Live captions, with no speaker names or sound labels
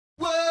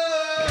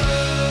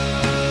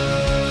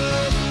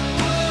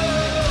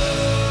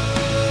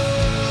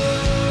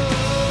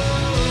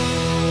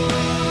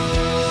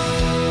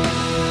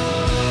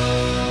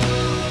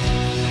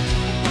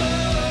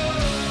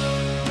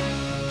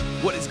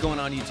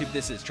on YouTube?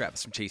 This is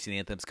Travis from Chasing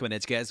Anthems coming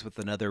at you guys with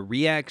another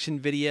reaction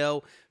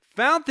video.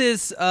 Found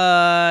this,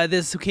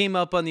 this came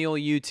up on the old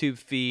YouTube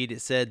feed.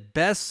 It said,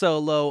 best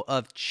solo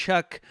of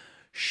Chuck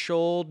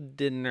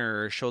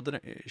Schuldiner.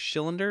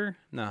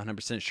 Not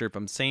 100% sure if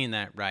I'm saying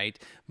that right.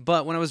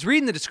 But when I was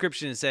reading the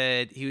description, it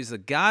said he was the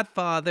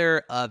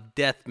godfather of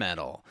death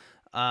metal.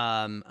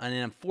 And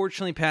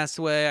unfortunately passed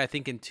away, I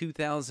think, in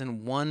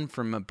 2001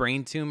 from a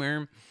brain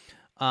tumor.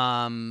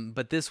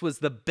 But this was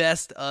the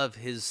best of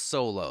his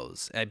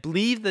solos. I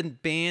believe the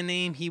band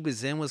name he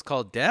was in was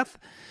called Death,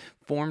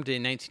 formed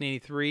in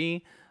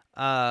 1983.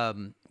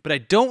 But I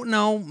don't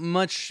know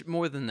much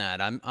more than that.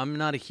 I'm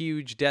not a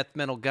huge death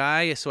metal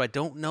guy, so I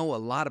don't know a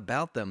lot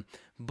about them.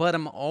 But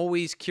I'm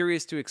always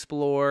curious to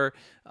explore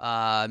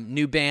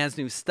new bands,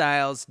 new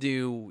styles,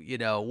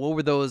 what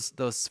were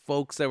those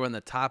folks that were on the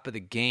top of the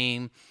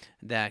game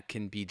that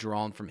can be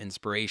drawn from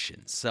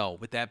inspiration. So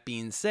with that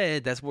being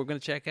said, that's what we're going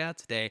to check out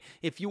today.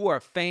 If you are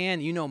a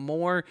fan, you know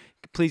more,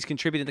 please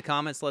contribute in the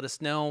comments. Let us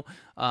know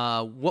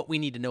what we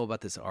need to know about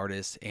this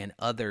artist and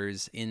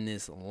others in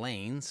this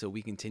lane so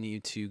we continue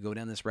to go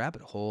down this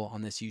rabbit hole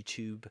on this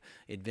YouTube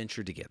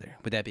adventure together.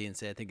 With that being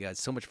said, thank you guys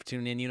so much for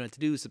tuning in. You know what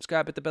to do.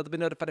 Subscribe, hit the bell to be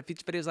notified of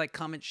future videos, like,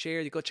 comment,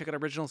 share. You go check out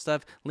original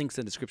stuff. Links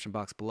in the description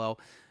box below.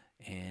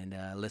 And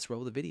let's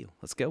roll the video.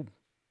 Let's go.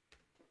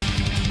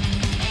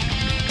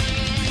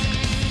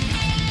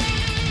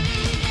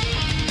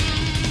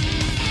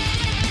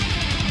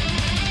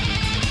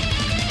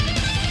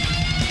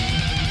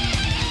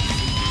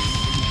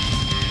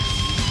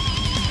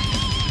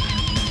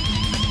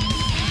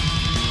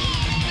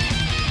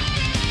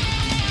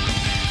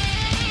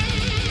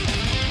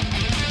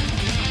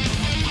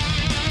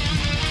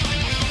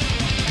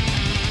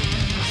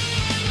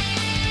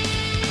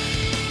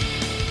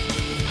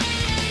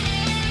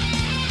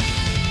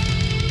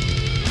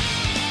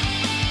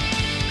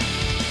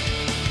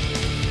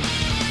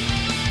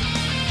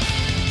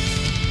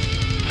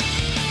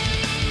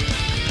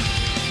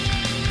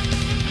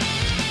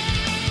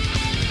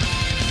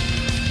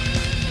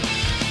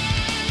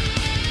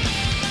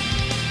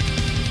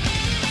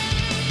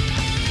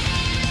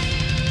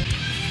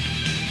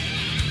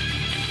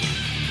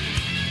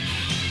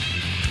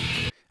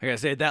 Like I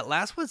said, that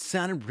last one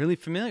sounded really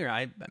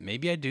familiar.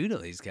 Maybe I do know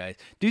these guys.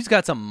 Dude's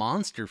got some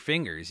monster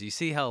fingers. You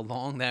see how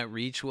long that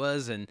reach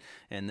was and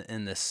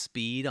the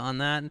speed on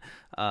that?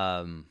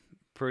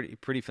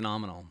 Pretty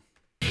phenomenal.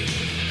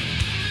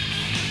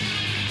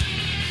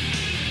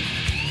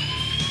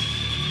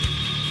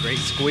 Great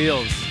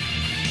squeals.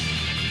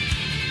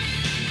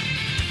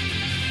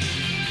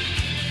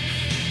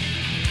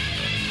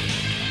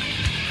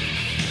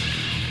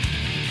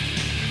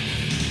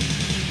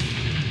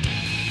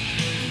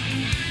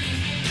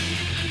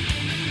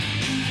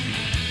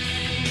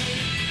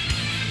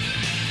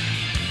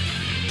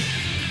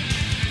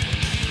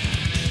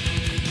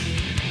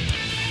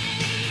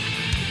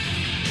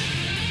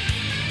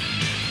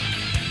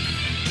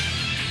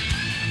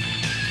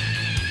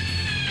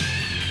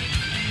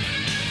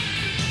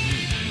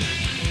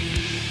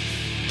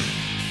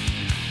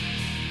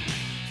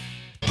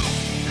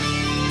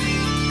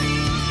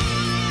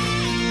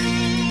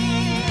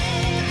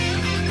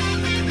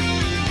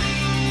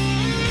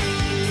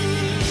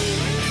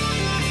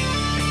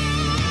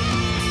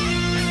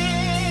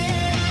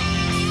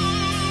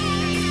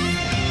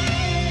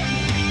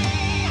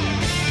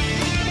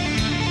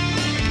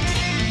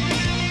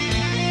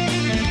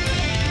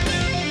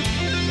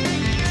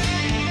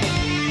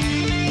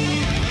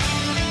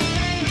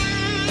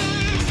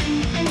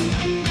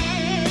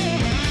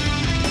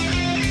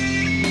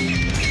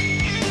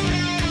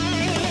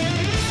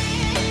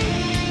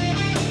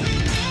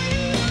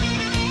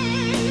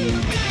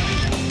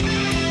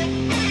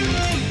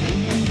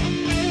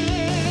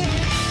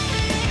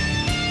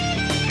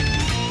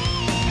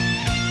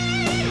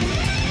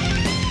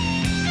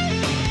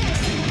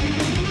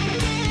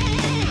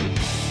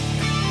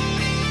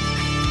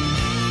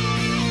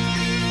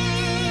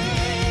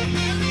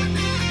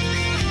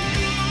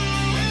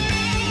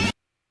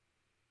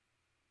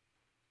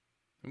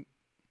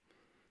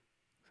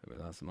 So we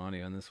lost some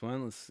audio on this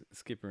one. Let's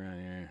skip around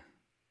here.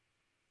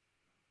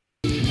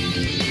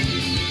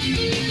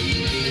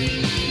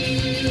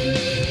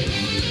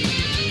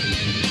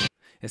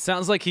 It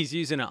sounds like he's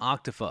using an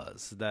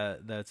octafuzz.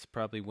 That's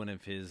probably one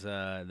of his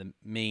the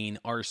main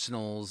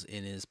arsenals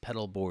in his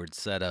pedal board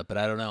setup. But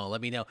I don't know. Let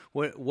me know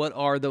what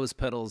are those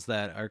pedals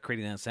that are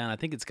creating that sound. I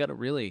think it's got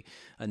a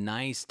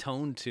nice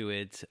tone to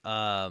it.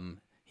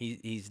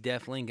 He's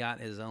definitely got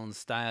his own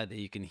style that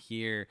you can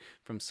hear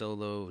from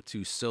solo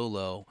to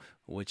solo,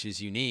 which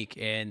is unique,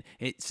 and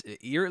it's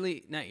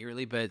not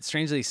eerily, but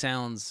strangely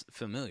sounds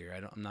familiar.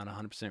 I'm not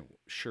 100%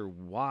 sure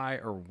why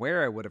or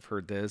where I would have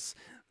heard this.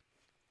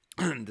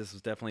 This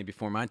was definitely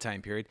before my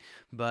time period,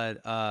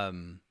 but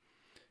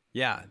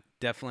yeah,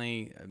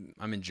 definitely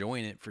I'm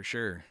enjoying it for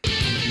sure.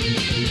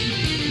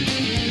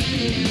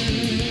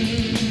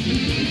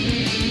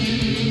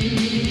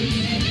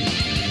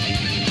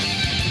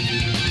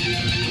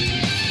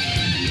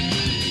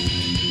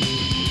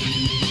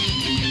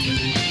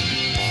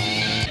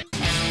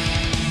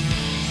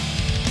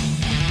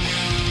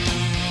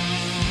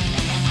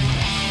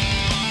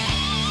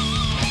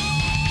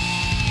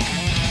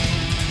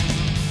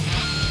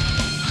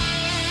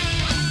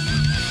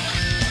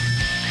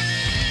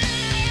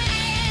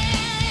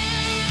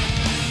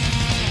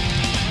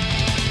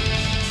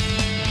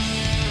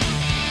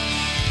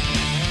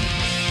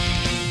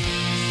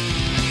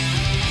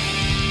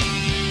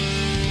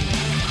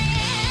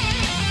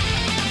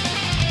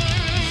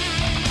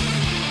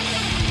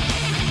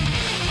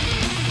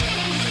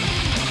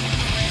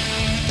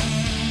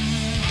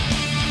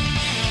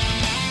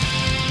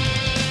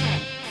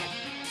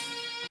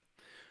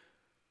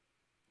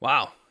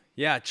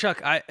 Yeah,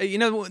 Chuck, you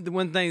know the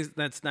one thing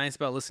that's nice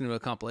about listening to a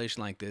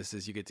compilation like this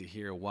is you get to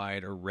hear a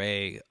wide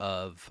array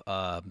of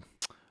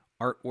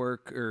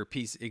artwork or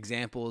piece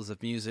examples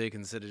of music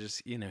instead of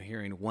just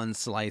hearing one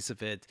slice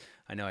of it.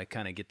 I know I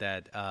kind of get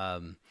that.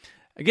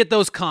 I get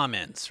those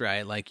comments,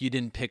 right? Like you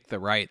didn't pick the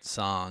right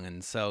song,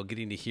 and so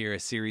getting to hear a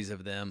series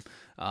of them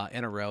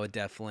in a row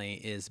definitely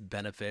is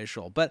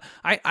beneficial. But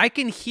I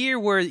can hear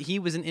where he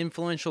was an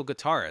influential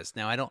guitarist.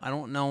 Now I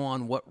don't know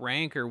on what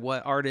rank or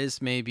what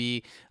artist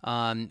maybe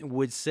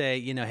would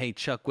say hey,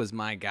 Chuck was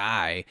my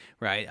guy,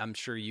 right? I'm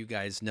sure you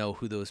guys know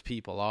who those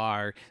people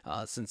are,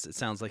 since it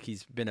sounds like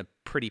he's been a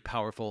pretty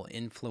powerful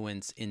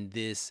influence in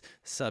this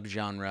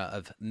subgenre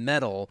of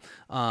metal.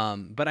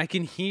 But I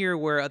can hear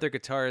where other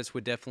guitarists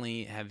would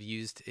definitely have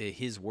used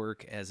his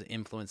work as an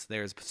influence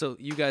theirs. So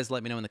you guys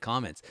let me know in the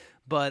comments.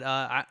 But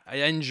I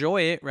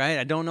enjoy it, right?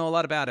 I don't know a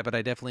lot about it, but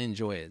I definitely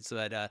enjoy it. So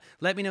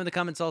let me know in the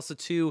comments also,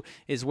 too,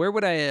 is where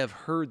would I have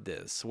heard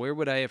this? Where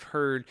would I have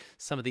heard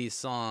some of these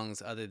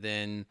songs other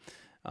than...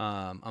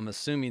 I'm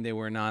assuming they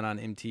were not on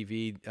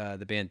MTV.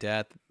 The band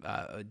Death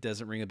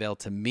doesn't ring a bell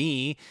to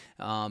me,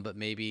 but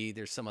maybe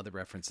there's some other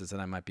references that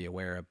I might be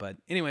aware of. But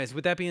anyways,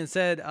 with that being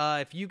said,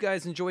 if you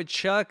guys enjoyed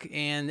Chuck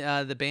and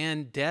the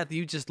band Death,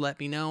 you just let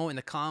me know in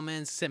the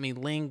comments, send me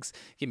links,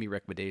 give me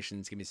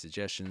recommendations, give me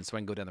suggestions so I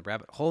can go down the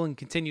rabbit hole and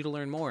continue to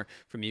learn more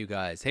from you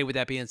guys. Hey, with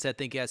that being said,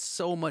 thank you guys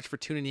so much for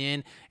tuning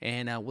in,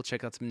 and we'll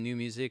check out some new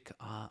music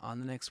on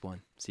the next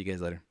one. See you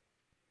guys later.